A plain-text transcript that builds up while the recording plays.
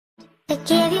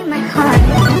give you my heart.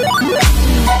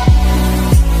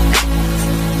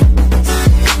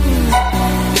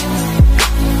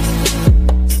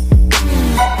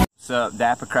 What's up,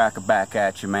 Dapper Cracker, back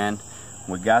at you, man.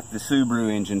 We got the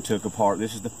Subaru engine took apart.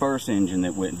 This is the first engine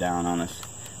that went down on us.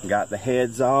 Got the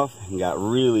heads off and got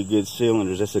really good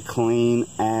cylinders. That's a clean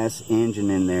ass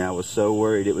engine in there. I was so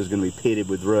worried it was going to be pitted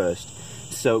with rust.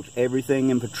 Soaked everything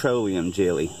in petroleum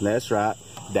jelly. That's right,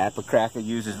 Dapper Cracker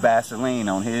uses Vaseline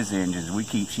on his engines. We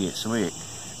keep shit slick.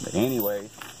 But anyway,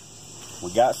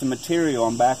 we got some material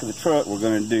on back of the truck. We're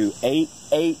going to do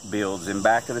 8/8 builds in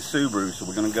back of the Subaru. So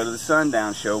we're going to go to the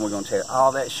Sundown show and we're going to tear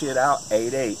all that shit out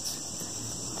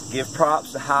 8/8. Give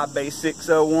props to High Base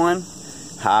 601.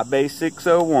 High Base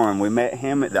 601. We met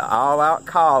him at the All Out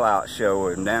Call Out show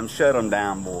and them Shut 'em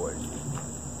Down boys.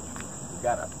 We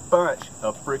got a bunch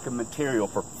of freaking material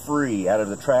for free out of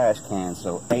the trash can.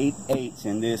 So 8/8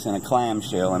 in this and a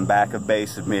clamshell in back of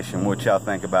base submission. What y'all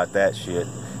think about that shit?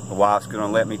 The wife's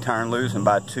gonna let me turn loose and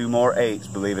buy 2 more 8s.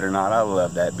 Believe it or not, I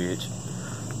love that bitch.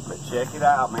 But check it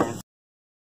out, man.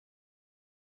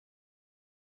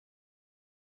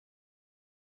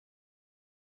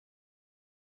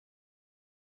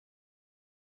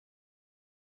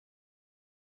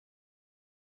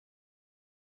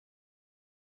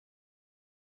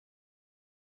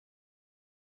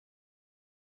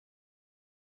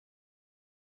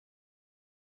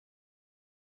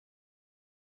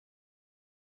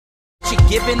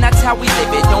 Given, that's how we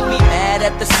live it. Don't be mad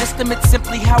at the system, it's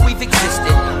simply how we've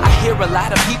existed. I hear a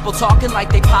lot of people talking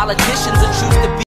like they politicians and choose to be